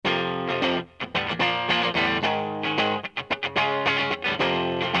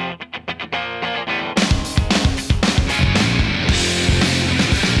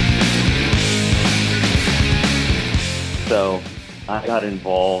I got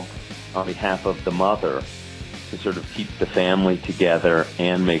involved on behalf of the mother to sort of keep the family together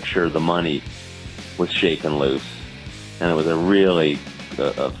and make sure the money was shaken loose. And it was a really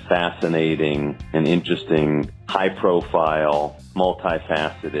fascinating and interesting, high-profile,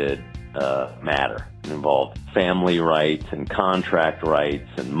 multifaceted matter. It involved family rights and contract rights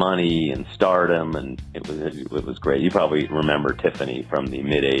and money and stardom, and it was great. You probably remember Tiffany from the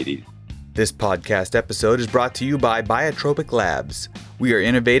mid-'80s. This podcast episode is brought to you by Biotropic Labs. We are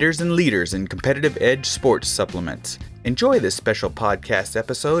innovators and leaders in competitive edge sports supplements. Enjoy this special podcast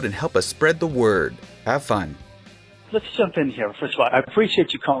episode and help us spread the word. Have fun. Let's jump in here. First of all, I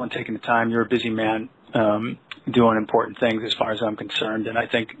appreciate you calling, taking the time. You're a busy man doing important things as far as I'm concerned, and I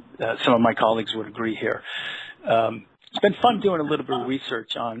think some of my colleagues would agree here. It's been fun doing a little bit of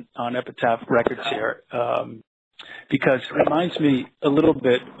research on Epitaph Records here. Because it reminds me a little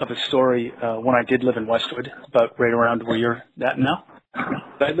bit of a story when I did live in Westwood, about right around where you're at now.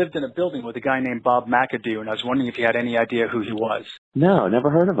 I lived in a building with a guy named Bob McAdoo, and I was wondering if you had any idea who he was. No, never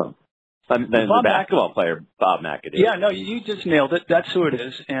heard of him. The basketball player, Bob McAdoo. Yeah, no, you just nailed it. That's who it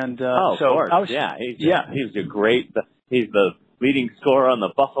is. And of course. He's the leading scorer on the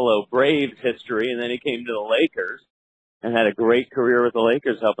Buffalo Braves history, and then he came to the Lakers and had a great career with the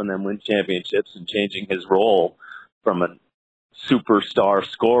Lakers, helping them win championships and changing his role from a superstar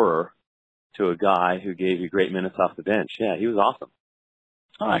scorer to a guy who gave you great minutes off the bench. Yeah, he was awesome.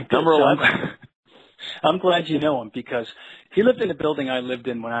 All right, number one. I'm glad you know him because he lived in a building I lived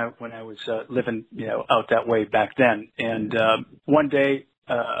in when I was living, out that way back then. And one day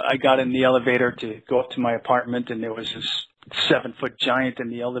I got in the elevator to go up to my apartment, and there was this 7-foot giant in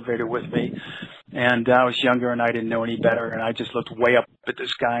the elevator with me. And I was younger and I didn't know any better. And I just looked way up at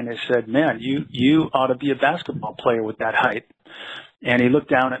this guy and I said, man, you ought to be a basketball player with that height. And he looked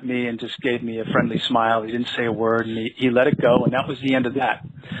down at me and just gave me a friendly smile. He didn't say a word, and he let it go. And that was the end of that.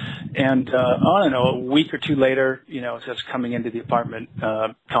 And I don't know, a week or two later, as I was coming into the apartment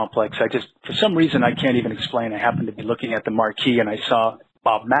complex, for some reason I can't even explain, I happened to be looking at the marquee and I saw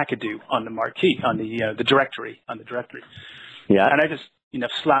Bob McAdoo on the marquee, on the directory. Yeah. And I just,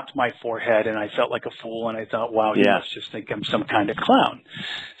 slapped my forehead, and I felt like a fool, and I thought, wow, he must just think I'm some kind of clown.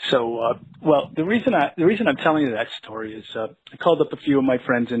 So, the reason I'm telling you that story is I called up a few of my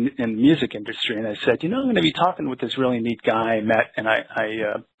friends in the music industry, and I said, I'm going to be talking with this really neat guy I met, and I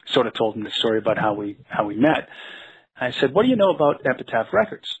sort of told him the story about how we met. I said, what do you know about Epitaph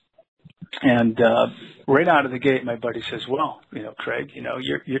Records? And right out of the gate, my buddy says, well, Craig,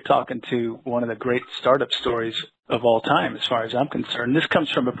 you're talking to one of the great startup stories of all time, as far as I'm concerned. This comes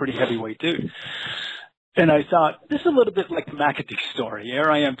from a pretty heavyweight dude. And I thought, this is a little bit like the McAdoo story. Here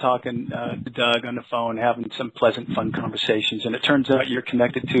I am talking to Doug on the phone, having some pleasant, fun conversations. And it turns out you're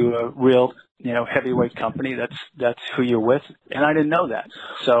connected to a real, heavyweight company. That's who you're with. And I didn't know that.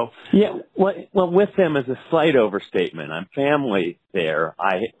 So yeah, well, with them is a slight overstatement. I'm family there.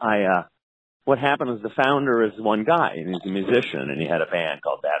 What happened was the founder is one guy, and he's a musician, and he had a band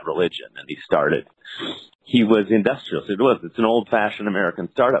called Bad Religion, and he was industrial. So it's an old-fashioned American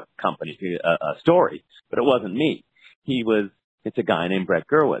startup company story, but it wasn't me. It's a guy named Brett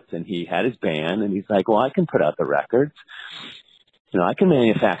Gurwitz, and he had his band, and he's like, well, I can put out the records. I can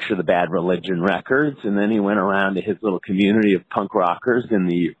manufacture the Bad Religion records. And then he went around to his little community of punk rockers in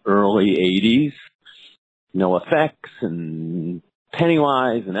the early 80s, No Effects and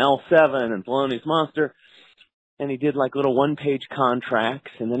Pennywise and L7 and Thelonious Monster. And he did like little one-page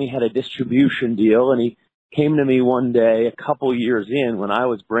contracts, and then he had a distribution deal, and he came to me one day a couple years in when I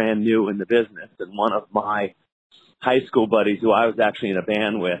was brand new in the business, and one of my high school buddies who I was actually in a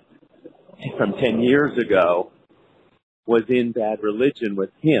band with from 10 years ago was in Bad Religion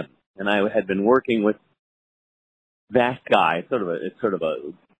with him. And I had been working with that guy. It's sort of a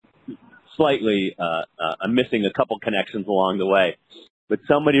slightly, I'm missing a couple connections along the way. But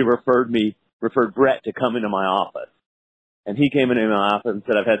somebody referred Brett to come into my office. And he came into my office and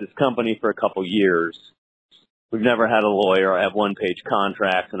said, I've had this company for a couple years. We've never had a lawyer. I have one-page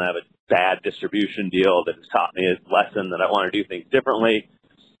contracts, and I have a bad distribution deal that has taught me a lesson that I want to do things differently.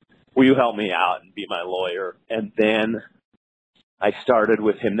 Will you help me out and be my lawyer? And then I started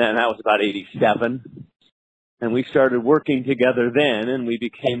with him then. That was about 87. And we started working together then, and we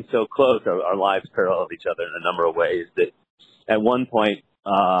became so close. Our lives paralleled each other in a number of ways that at one point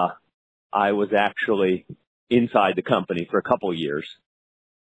I was actually inside the company for a couple of years,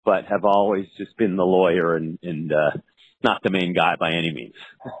 but have always just been the lawyer and not the main guy by any means.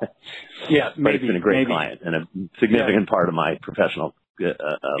 Yeah, but it's been a great client and a significant part of my professional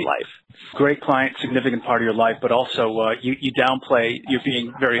life. Great client, significant part of your life, but also you downplay. You're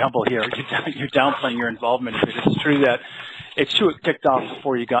being very humble here. You're downplaying your involvement in it. It's true it kicked off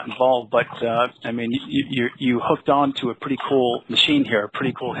before you got involved, but I mean, you hooked on to a pretty cool machine here, a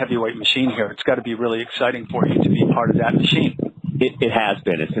pretty cool heavyweight machine here. It's got to be really exciting for you to be part of that machine. It has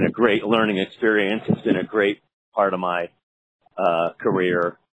been. It's been a great learning experience. It's been a great part of my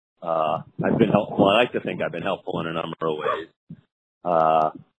career. I've been helpful. I like to think I've been helpful in a number of ways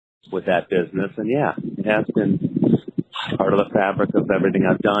with that business, and yeah, it has been part of the fabric of everything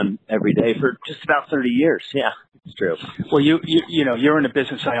I've done every day for just about 30 years. Yeah. It's true. Well, you know, you're in the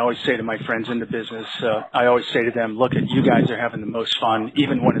business. I always say to my friends in the business, I always say to them, look, you guys are having the most fun.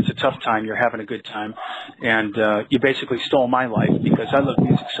 Even when it's a tough time, you're having a good time. And you basically stole my life because I love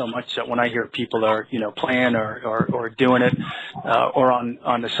music so much that when I hear people are, you know, playing or doing it or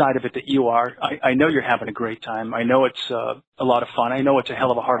on the side of it that you are, I know you're having a great time. I know it's a lot of fun. I know it's a hell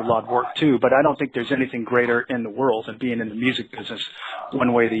of a lot of work too, but I don't think there's anything greater in the world than being in the music business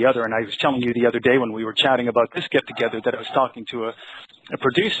one way or the other. And I was telling you the other day when we were chatting about this get-together that I was talking to a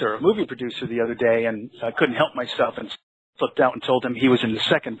producer, a movie producer the other day, and I couldn't help myself and flipped out and told him he was in the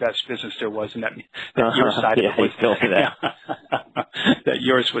second best business there was, and that your side of it was that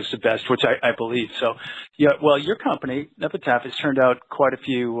yours was the best, which I believe. So, yeah, well, your company, Epitaph, has turned out quite a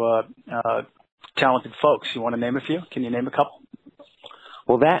few talented folks. You want to name a few? Can you name a couple?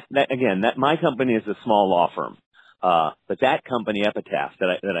 Well, my company is a small law firm. But that company, Epitaph,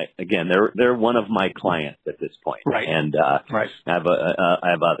 they're one of my clients at this point. Right. And, right. I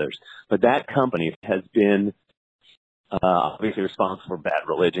have others. But that company has been, obviously responsible for Bad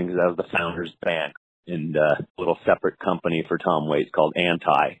Religion because I was the founder's band in a little separate company for Tom Waits called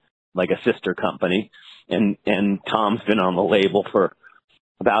Anti, like a sister company. And Tom's been on the label for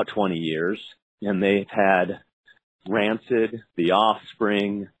about 20 years. And they've had Rancid, The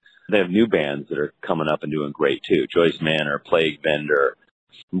Offspring. They have new bands that are coming up and doing great too. Joyce Manor, Plague Bender,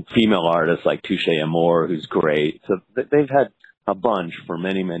 female artists like Touche Amore, who's great. So they've had a bunch for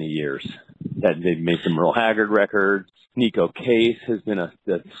many, many years. They've made some Merle Haggard records. Nico Case has been a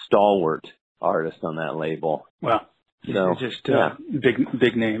stalwart artist on that label. Well, so just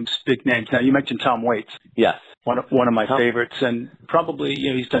big names. Now you mentioned Tom Waits. Yes, one of my favorites, and probably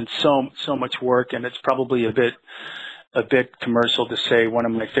he's done so much work, and it's probably a bit commercial to say one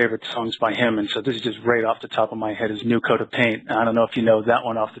of my favorite songs by him. And so this is just right off the top of my head is New Coat of Paint. I don't know if you know that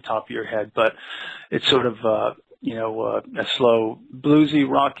one off the top of your head, but it's sort of, a slow, bluesy,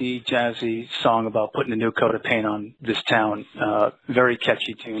 rocky, jazzy song about putting a new coat of paint on this town. Very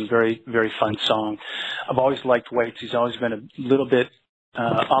catchy tune, very, very fun song. I've always liked Waits. He's always been a little bit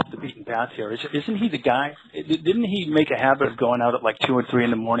off the beaten path here. Isn't he the guy? Didn't he make a habit of going out at like 2 or 3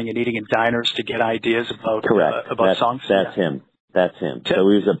 in the morning and eating in diners to get ideas about songs? That's him. That's him. So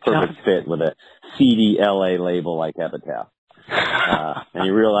he was a perfect fit with a seedy LA label like Epitaph. And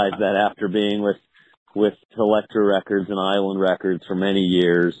he realized that after being with Selector Records and Island Records for many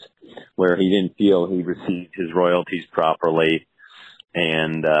years, where he didn't feel he received his royalties properly.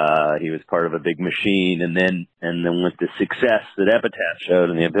 And he was part of a big machine, and then with the success that Epitaph showed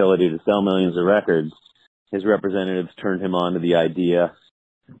and the ability to sell millions of records, his representatives turned him on to the idea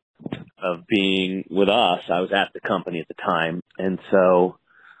of being with us. I was at the company at the time, and so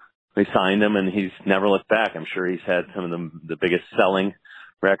we signed him, and he's never looked back. I'm sure he's had some of the biggest selling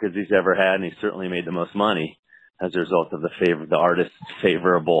records he's ever had, and he certainly made the most money as a result of the artist's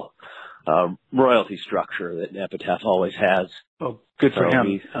favorable royalty structure that Epitaph always has. Oh, good for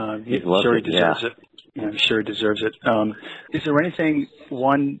him. He deserves it. Yeah, I'm sure he deserves it. Is there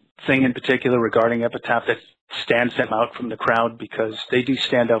one thing in particular regarding Epitaph that stands them out from the crowd? Because they do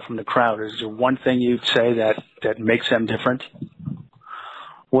stand out from the crowd. Is there one thing you'd say that makes them different?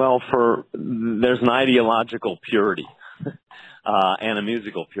 Well, there's an ideological purity and a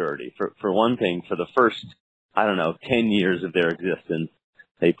musical purity. For one thing, for the first, 10 years of their existence,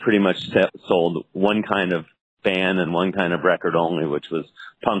 they pretty much sold one kind of band and one kind of record only, which was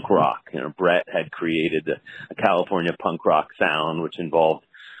punk rock. Brett had created a California punk rock sound, which involved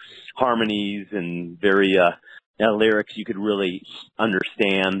harmonies and very lyrics you could really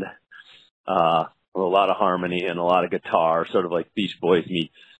understand. A lot of harmony and a lot of guitar, sort of like Beach Boys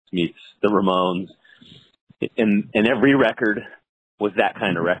meets the Ramones. And every record was that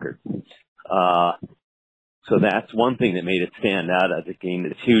kind of record. So that's one thing that made it stand out as it gained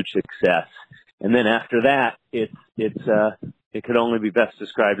its huge success. And then after that, it could only be best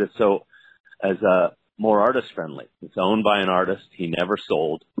described as more artist friendly. It's owned by an artist. He never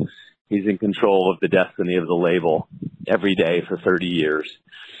sold. He's in control of the destiny of the label every day for 30 years.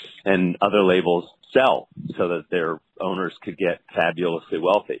 And other labels sell so that their owners could get fabulously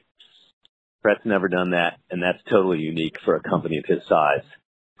wealthy. Brett's never done that, and that's totally unique for a company of his size.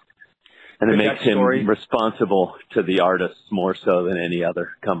 And it makes him responsible to the artists more so than any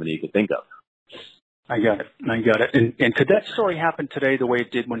other company you could think of. I got it. And could that story happen today the way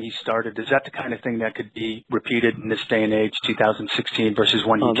it did when he started? Is that the kind of thing that could be repeated in this day and age, 2016 versus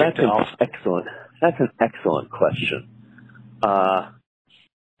when he kicked it off? Excellent. That's an excellent question.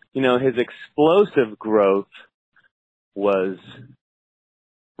 His explosive growth was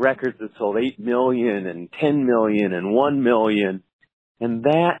records that sold 8 million and 10 million and 1 million. And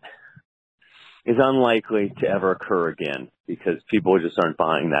that is unlikely to ever occur again because people just aren't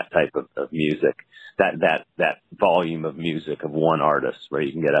buying that type of music, that volume of music of one artist where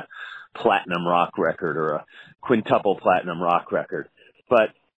you can get a platinum rock record or a quintuple platinum rock record. But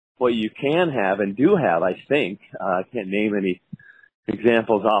what you can have and do have, I think, I can't name any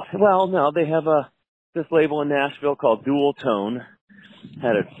examples off. Well, no, they have this label in Nashville called Dual Tone,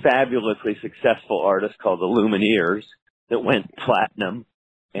 had a fabulously successful artist called the Lumineers that went platinum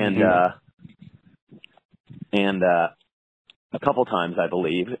and a couple times, I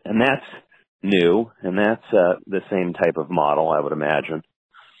believe, and that's new, and that's the same type of model, I would imagine.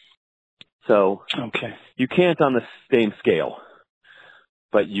 So you can't on the same scale,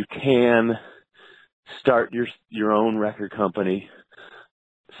 but you can start your own record company,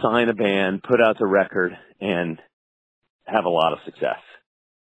 sign a band, put out the record, and have a lot of success.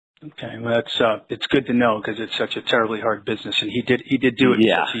 Okay, well, it's good to know because it's such a terribly hard business, and he did do it in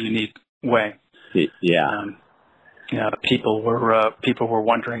such a unique way. Yeah. People were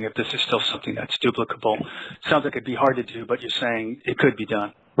wondering if this is still something that's duplicable. Sounds like it'd be hard to do, but you're saying it could be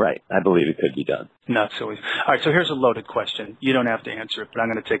done. Right. I believe it could be done. Not so easy. All right, so here's a loaded question. You don't have to answer it, but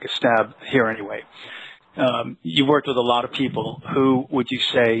I'm going to take a stab here anyway. You've worked with a lot of people. Who would you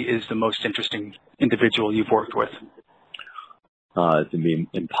say is the most interesting individual you've worked with? It's going to be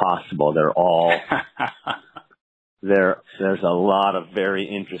impossible. They're all there's a lot of very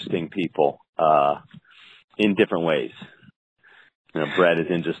interesting people in different ways. Brett is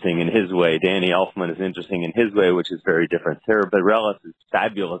interesting in his way. Danny Elfman is interesting in his way, which is very different. Sarah Bareilles is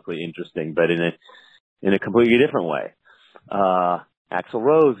fabulously interesting, but in a completely different way. Axl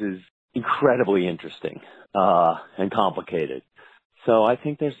Rose is incredibly interesting and complicated. So I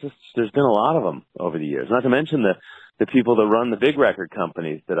think there's been a lot of them over the years. Not to mention the people that run the big record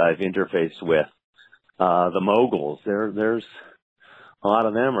companies that I've interfaced with, the Moguls. There's a lot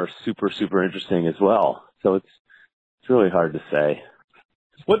of them are super, super interesting as well. So it's really hard to say.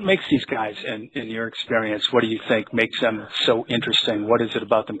 What makes these guys, in your experience, what do you think makes them so interesting? What is it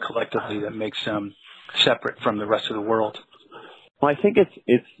about them collectively that makes them separate from the rest of the world? Well, I think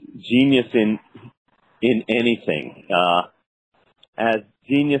it's genius in anything. As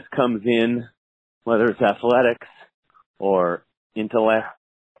genius comes in, whether it's athletics or intellect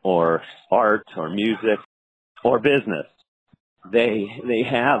or art or music or business, they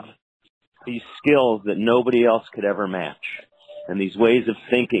have these skills that nobody else could ever match, and these ways of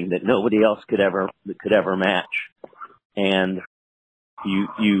thinking that nobody else could ever match. And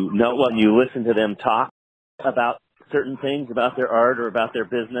you know when you listen to them talk about certain things, about their art or about their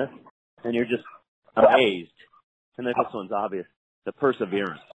business, and you're just amazed. And then this one's obvious: the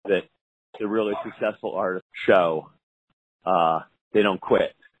perseverance that the really successful artists show. They don't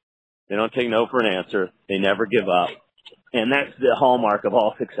quit. They don't take no for an answer. They never give up. And that's the hallmark of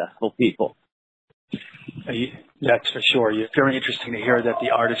all successful people. That's for sure. It's very interesting to hear that the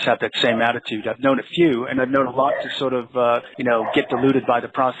artists have that same attitude. I've known a few, and I've known a lot to sort of, get diluted by the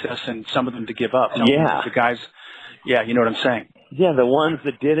process, and some of them to give up. The guys, you know what I'm saying? Yeah, the ones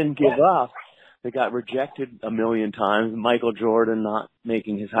that didn't give up, they got rejected a million times. Michael Jordan not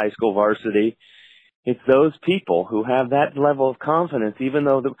making his high school varsity. It's those people who have that level of confidence, even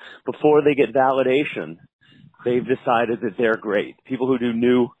though before they get validation, they've decided that they're great. People who do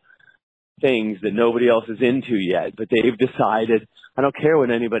new things that nobody else is into yet, but they've decided, I don't care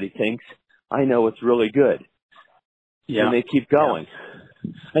what anybody thinks. I know it's really good. Yeah. And they keep going.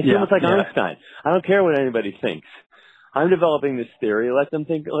 It's almost like Einstein. I don't care what anybody thinks. I'm developing this theory. Let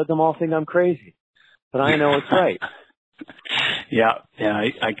them all think I'm crazy. But I know it's right.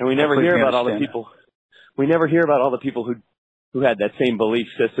 And we never hear about all the people. We never hear about all the people who had that same belief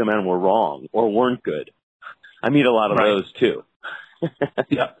system and were wrong or weren't good. I meet a lot of those too.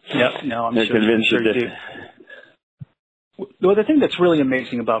 No, I'm sure you do. Well, the thing that's really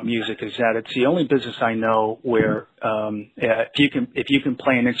amazing about music is that it's the only business I know where if you can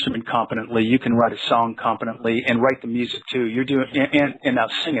play an instrument competently, you can write a song competently and write the music too. You're doing and now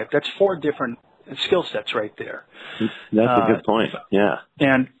sing it. That's four different skill sets right there. That's a good point. Yeah.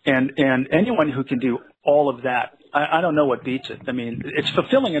 And anyone who can do all of that, I don't know what beats it. I mean, it's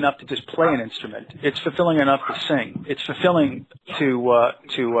fulfilling enough to just play an instrument. It's fulfilling enough to sing. It's fulfilling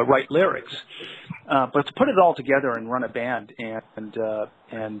to write lyrics. But to put it all together and run a band and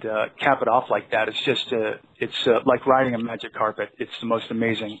cap it off like that, it's just it's like riding a magic carpet. It's the most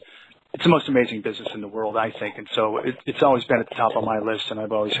amazing business in the world, I think. And so it's always been at the top of my list, and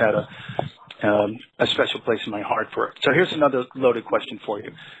I've always had a special place in my heart for it. So here's another loaded question for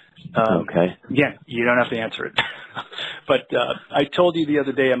you. Okay. Again, you don't have to answer it. But I told you the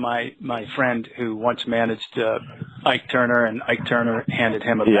other day of my friend who once managed Ike Turner, and Ike Turner handed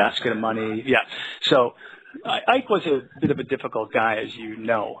him a basket of money. Yeah. So Ike was a bit of a difficult guy, as you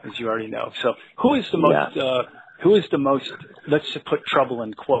already know. So who is the most, let's just put trouble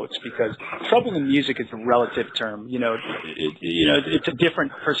in quotes, because trouble in music is a relative term. It's a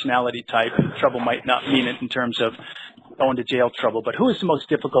different personality type, and trouble might not mean it in terms of going to jail trouble, but who is the most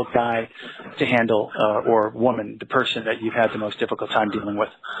difficult guy to handle, or woman, the person that you've had the most difficult time dealing with?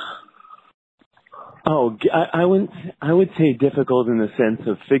 Oh, I would say difficult in the sense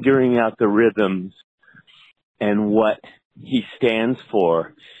of figuring out the rhythms and what he stands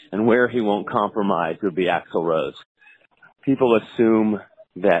for and where he won't compromise would be Axl Rose. People assume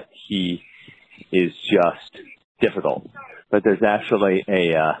that he is just difficult, but there's actually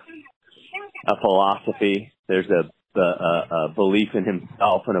a philosophy. There's a belief in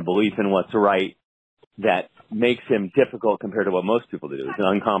himself and a belief in what's right that makes him difficult compared to what most people do. He's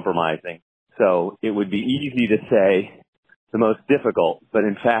uncompromising. So it would be easy to say the most difficult, but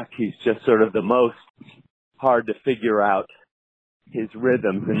in fact, he's just sort of the most hard to figure out his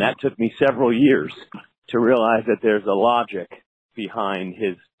rhythms. And that took me several years to realize that there's a logic behind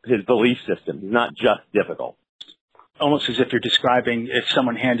his belief system. He's not just difficult. Almost as if you're describing if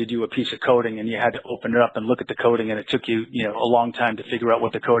someone handed you a piece of coding and you had to open it up and look at the coding, and it took you, a long time to figure out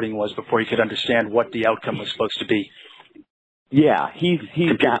what the coding was before you could understand what the outcome was supposed to be. Yeah, he's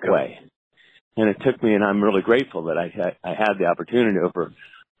that way. And it took me, and I'm really grateful that I had the opportunity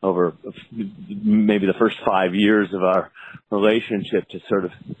over maybe the first 5 years of our relationship to sort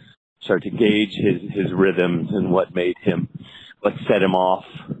of start to gauge his rhythms and what set him off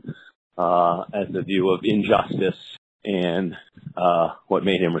as a view of injustice, and what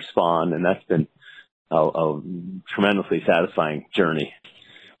made him respond. And that's been a tremendously satisfying journey.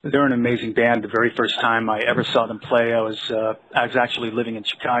 They're an amazing band. The very first time I ever saw them play, I was actually living in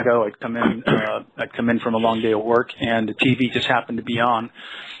Chicago. I'd come in from a long day of work, and the TV just happened to be on,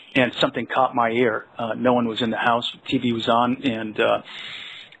 and something caught my ear. No one was in the house. The TV was on, and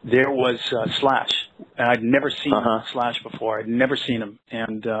there was Slash. And I'd never seen Slash before. I'd never seen him.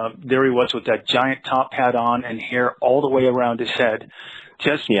 And there he was with that giant top hat on and hair all the way around his head,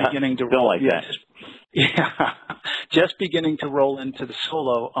 just beginning to roll. Like that. Yeah, just beginning to roll into the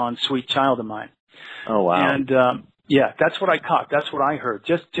solo on "Sweet Child of Mine." Oh wow! And that's what I caught. That's what I heard.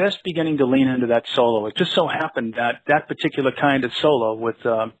 Just beginning to lean into that solo. It just so happened that particular kind of solo with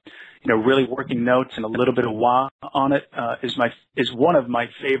really working notes and a little bit of wah on it is one of my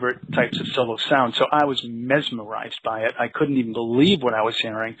favorite types of solo sound. So I was mesmerized by it. I couldn't even believe what I was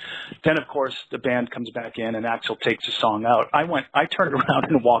hearing. Then, of course, the band comes back in and Axl takes the song out. I turned around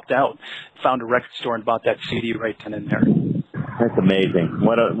and walked out, found a record store and bought that CD right then and there. That's amazing.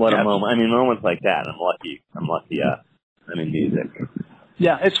 What a moment. I mean, moments like that. I'm lucky. I'm in music.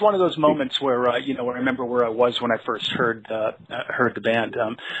 Yeah, it's one of those moments where where I remember where I was when I first heard the band.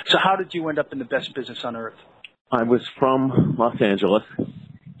 So how did you end up in the best business on earth? I was from Los Angeles,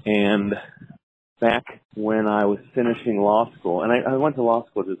 and back when I was finishing law school, and I went to law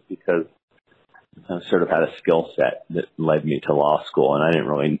school just because I sort of had a skill set that led me to law school, and I didn't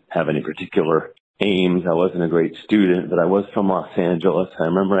really have any particular aims. I wasn't a great student, but I was from Los Angeles. I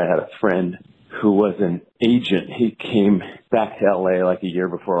remember I had a friend who was an agent. He came back to LA like a year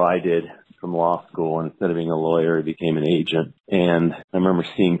before I did from law school, and instead of being a lawyer, he became an agent. And I remember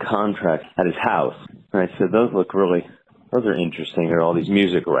seeing contracts at his house, and I said, those are interesting. There are all these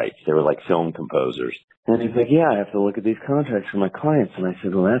music rights. They were like film composers. And he's like, yeah, I have to look at these contracts for my clients. And I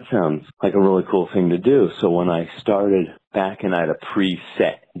said, well, that sounds like a really cool thing to do. So when I started back, and I had a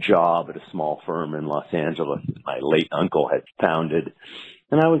preset job at a small firm in Los Angeles that my late uncle had founded,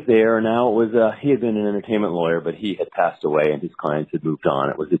 and I was there. Now it was, he had been an entertainment lawyer, but he had passed away and his clients had moved on.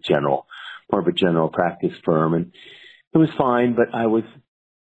 It was more of a general practice firm, and it was fine, but I was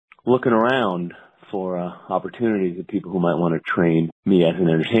looking around for opportunities of people who might want to train me as an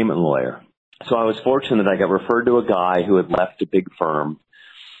entertainment lawyer. So I was fortunate I got referred to a guy who had left a big firm,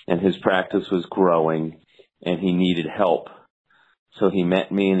 and his practice was growing, and he needed help So he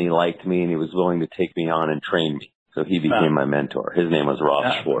met me and he liked me and he was willing to take me on and train me. So he became my mentor. His name was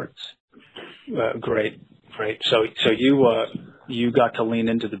Ross Schwartz. Great. So you got to lean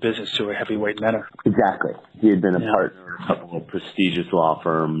into the business to a heavyweight mentor. Exactly. He had been a partner in a couple of prestigious law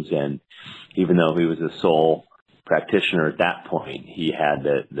firms, and even though he was a sole practitioner at that point, he had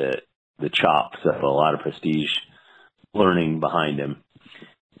the chops of a lot of prestige learning behind him.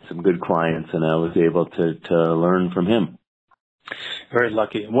 Some good clients, and I was able to learn from him. Very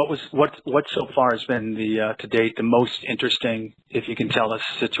lucky. What so far has been to date the most interesting, if you can tell us,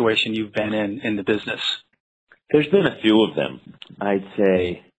 situation you've been in the business? There's been a few of them. I'd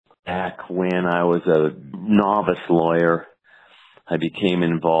say back when I was a novice lawyer, I became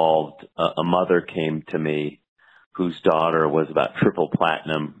involved. A mother came to me whose daughter was about triple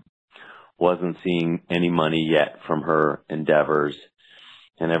platinum, wasn't seeing any money yet from her endeavors.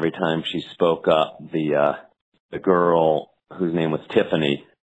 And every time she spoke up, the girl, whose name was Tiffany,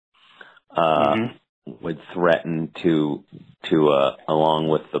 would threaten to along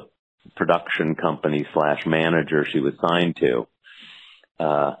with the production company / manager she was signed to,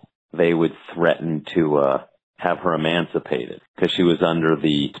 they would threaten to have her emancipated because she was under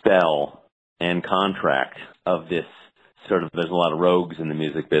the spell and contract of this there's a lot of rogues in the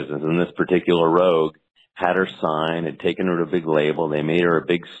music business, and this particular rogue had her signed, had taken her to a big label. They made her a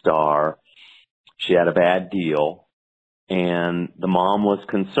big star. She had a bad deal, and the mom was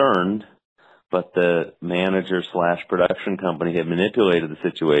concerned, but the manager / production company had manipulated the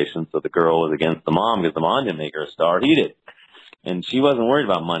situation, so the girl was against the mom because the mom didn't make her a star. He did. And she wasn't worried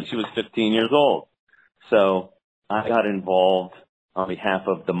about money. She was 15 years old. So I got involved on behalf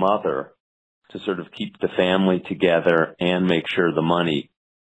of the mother to sort of keep the family together and make sure the money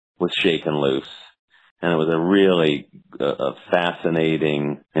was shaken loose. And it was a really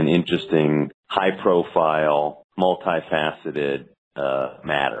fascinating and interesting, high-profile, multifaceted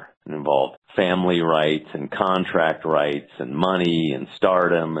matter. It involved family rights and contract rights and money and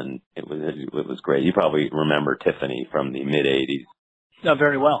stardom, and it was great. You probably remember Tiffany from the mid-'80s. No,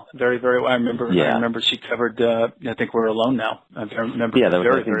 very well. Very, very well. I remember she covered, I think We're Alone Now. I remember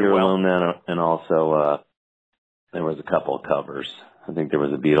very, very well. Alone Now, and also there was a couple of covers. I think there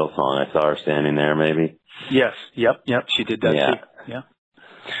was a Beatles song. I saw her standing there, maybe. Yes. Yep. She did that too. Yeah.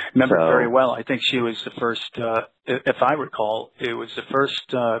 Remember very well. I think she was the first, if I recall, it was the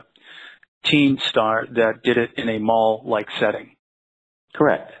first teen star that did it in a mall-like setting.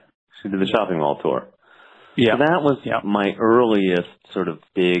 Correct. She did the shopping mall tour. Yeah. So that was my earliest sort of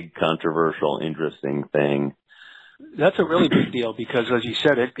big, controversial, interesting thing. That's a really big deal because, as you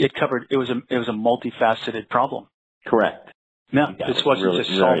said, it was a multifaceted problem. Correct. No, this wasn't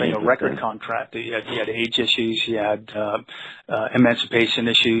just solving a record contract. You had age issues, you had emancipation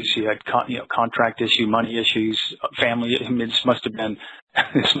issues, you had contract issue, money issues, family. I mean, this must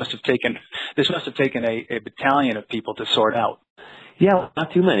have taken a battalion of people to sort out. Yeah,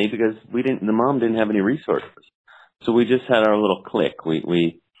 not too many because the mom didn't have any resources, so we just had our little clique.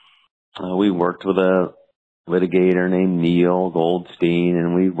 We worked with a litigator named Neil Goldstein,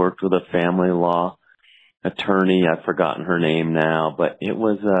 and we worked with a family law attorney. I've forgotten her name now, but it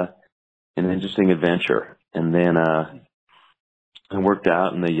was an interesting adventure. And then it worked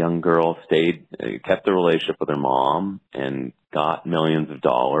out, and the young girl kept the relationship with her mom, and got millions of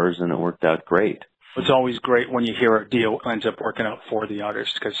dollars, and it worked out great. It's always great when you hear a deal ends up working out for the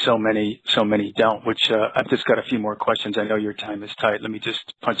artist because so many don't, which I've just got a few more questions. I know your time is tight. Let me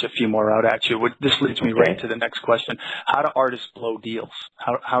just punch a few more out at you. This leads me right to the next question. How do artists blow deals?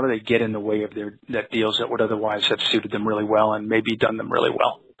 How do they get in the way of that deals that would otherwise have suited them really well and maybe done them really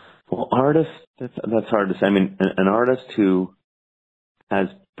well? Well, artists, that's hard to say. I mean, an artist who has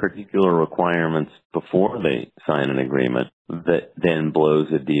particular requirements before they sign an agreement that then blows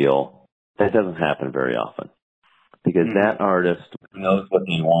a deal, that doesn't happen very often because that artist knows what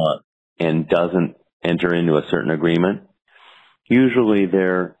they want and doesn't enter into a certain agreement. Usually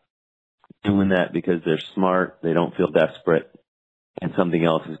they're doing that because they're smart, they don't feel desperate, and something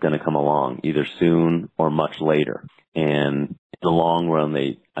else is going to come along either soon or much later. And in the long run,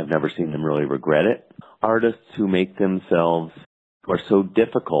 I've never seen them really regret it. Artists who make themselves are so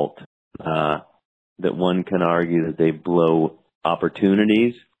difficult that one can argue that they blow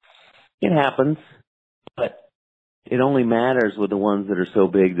opportunities. It happens, but it only matters with the ones that are so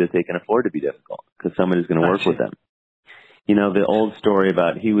big that they can afford to be difficult because somebody's going to work with them. You know, the old story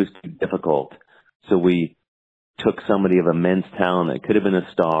about he was too difficult, so we took somebody of immense talent that could have been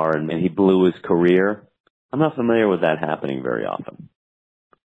a star and he blew his career. I'm not familiar with that happening very often.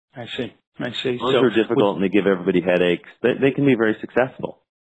 I see. Those are difficult and they give everybody headaches. They can be very successful.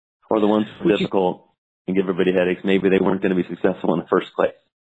 Or the ones who are difficult and give everybody headaches, maybe they weren't going to be successful in the first place.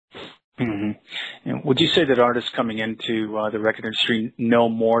 Mm-hmm. And would you say that artists coming into the record industry know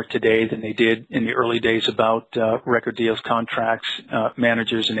more today than they did in the early days about record deals, contracts,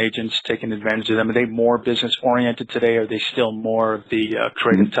 managers and agents taking advantage of them? Are they more business-oriented today, or are they still more of the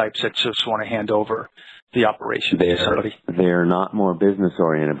creative types that just want to hand over the operation to somebody? They're not more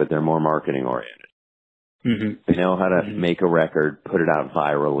business-oriented, but they're more marketing-oriented. Mm-hmm. They know how to make a record, put it out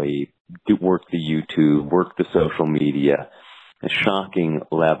virally, work the YouTube, work the social media. A shocking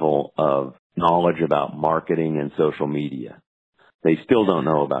level of knowledge about marketing and social media. They still don't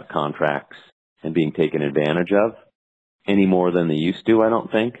know about contracts and being taken advantage of any more than they used to, I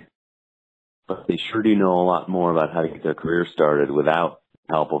don't think. But they sure do know a lot more about how to get their career started without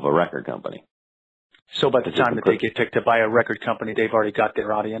the help of a record company. So by the time that they get picked up by a record company, they've already got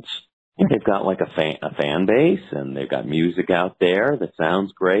their audience? They've got like a fan base, and they've got music out there that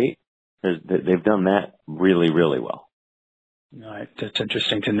sounds great. They've done that really, really well. Right. That's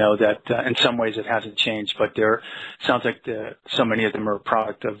interesting to know that in some ways it hasn't changed, but sounds like so many of them are a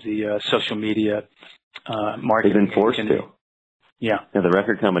product of the social media marketing. They've been forced to. Yeah. The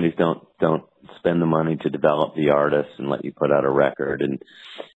record companies don't spend the money to develop the artists and let you put out a record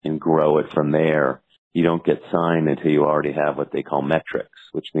and grow it from there. You don't get signed until you already have what they call metrics,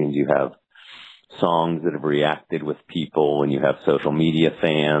 which means you have songs that have reacted with people and you have social media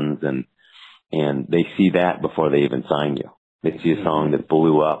fans, and they see that before they even sign you. They see a song that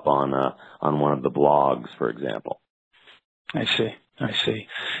blew up on one of the blogs, for example. I see.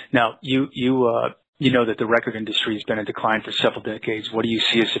 Now, you know that the record industry has been in decline for several decades. What do you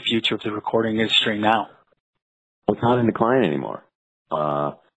see as the future of the recording industry now? Well, it's not in decline anymore.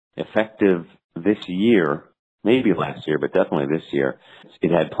 Effective this year, maybe last year, but definitely this year,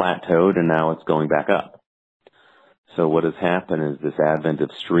 it had plateaued and now it's going back up. So what has happened is this advent of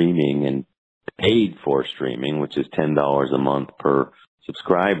streaming and paid for streaming, which is $10 a month per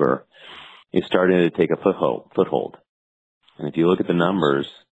subscriber, is starting to take a foothold. And if you look at the numbers,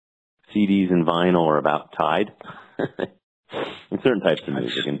 CDs and vinyl are about tied. In certain types of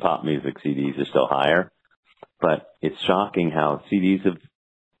music, in pop music, CDs are still higher. But it's shocking how CDs have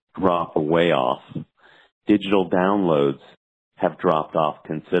dropped way off. Digital downloads have dropped off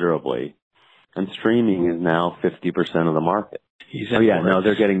considerably. And streaming is now 50% of the market.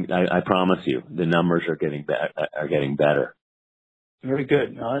 They're getting. I promise you, the numbers are getting better. Very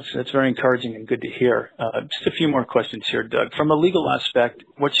good. No, that's very encouraging and good to hear. Just a few more questions here, Doug. From a legal aspect,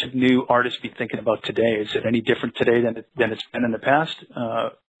 what should new artists be thinking about today? Is it any different today than it's been in the past,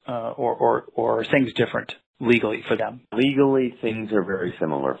 or are things different legally for them? Legally, things are very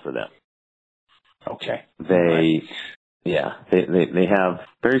similar for them. Okay. They have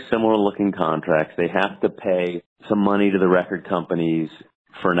very similar looking contracts. They have to pay some money to the record companies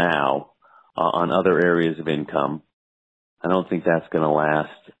for now on other areas of income. I don't think that's going to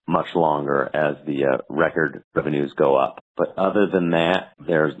last much longer as the record revenues go up. But other than that,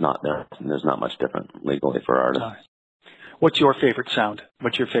 there's not much different legally for artists. What's your favorite sound?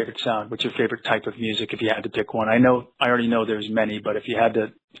 What's your favorite type of music if you had to pick one? I already know there's many, but if you had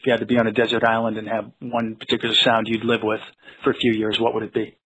to be on a desert island and have one particular sound you'd live with for a few years, what would it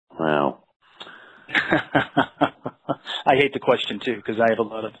be? Wow. I hate the question too, because I have a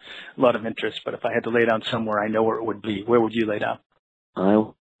lot of interest, but if I had to lay down somewhere, I know where it would be. Where would you lay down? I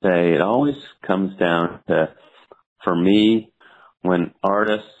would say it always comes down to, for me, when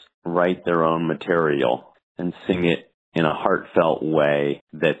artists write their own material and sing it in a heartfelt way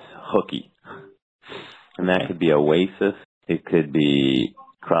that's hooky. And that could be Oasis. It could be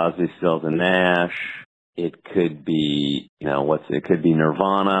Crosby, Stills and Nash. It could be, it could be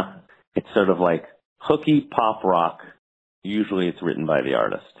Nirvana. It's sort of like hooky pop rock. Usually it's written by the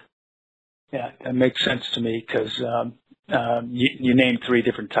artist. Yeah, that makes sense to me because you named three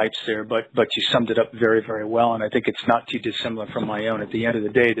different types there, but you summed it up very, very well. And I think it's not too dissimilar from my own. At the end of the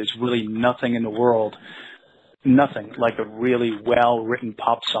day, there's really nothing in the world, nothing like a really well-written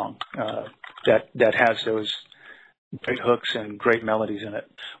pop song that has those great hooks and great melodies in it.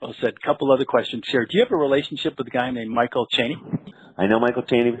 Well said. A couple other questions here. Do you have a relationship with a guy named Michael Chaney? I know Michael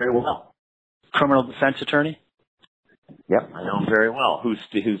Chaney very well. Criminal defense attorney? Yep, I know him very well. Who's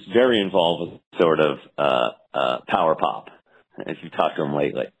very involved with sort of power pop, as you talked to him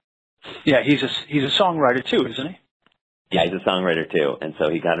lately. Yeah, he's a songwriter too, isn't he? Yeah, he's a songwriter too, and so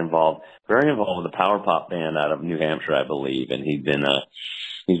he got very involved with a power pop band out of New Hampshire, I believe, and he's been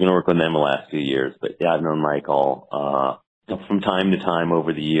working with them the last few years. But yeah, I've known Michael from time to time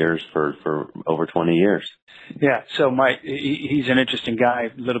over the years for over 20 years. Yeah, so he's an interesting guy.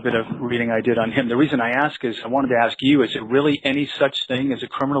 A little bit of reading I did on him. The reason I ask is I wanted to ask you, is it really any such thing as a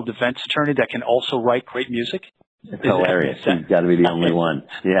criminal defense attorney that can also write great music? It's hilarious. He's got to be the only one.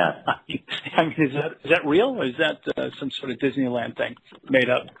 Yeah. I mean, is that real, or is that some sort of Disneyland thing, made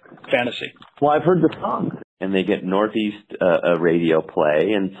up fantasy? Well, I've heard the songs, and they get Northeast radio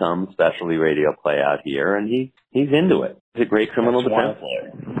play and some specialty radio play out here, and he's into it. He's a great criminal defense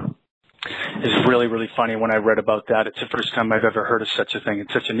lawyer. It's really, really funny when I read about that. It's the first time I've ever heard of such a thing.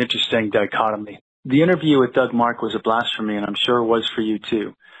 It's such an interesting dichotomy. The interview with Doug Mark was a blast for me, and I'm sure it was for you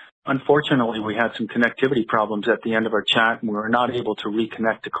too. Unfortunately, we had some connectivity problems at the end of our chat, and we were not able to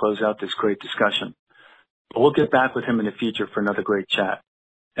reconnect to close out this great discussion. But we'll get back with him in the future for another great chat.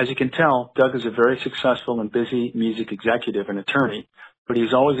 As you can tell, Doug is a very successful and busy music executive and attorney, but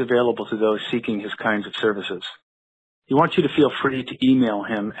he's always available to those seeking his kinds of services. He wants you to feel free to email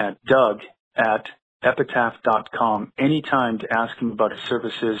him at doug@epitaph.com anytime to ask him about his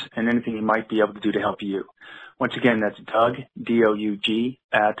services and anything he might be able to do to help you. Once again, that's Doug, D-O-U-G,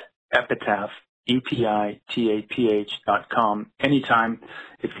 at Epitaph, EPITAPH.com, anytime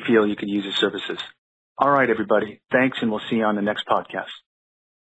if you feel you could use his services. All right, everybody. Thanks, and we'll see you on the next podcast.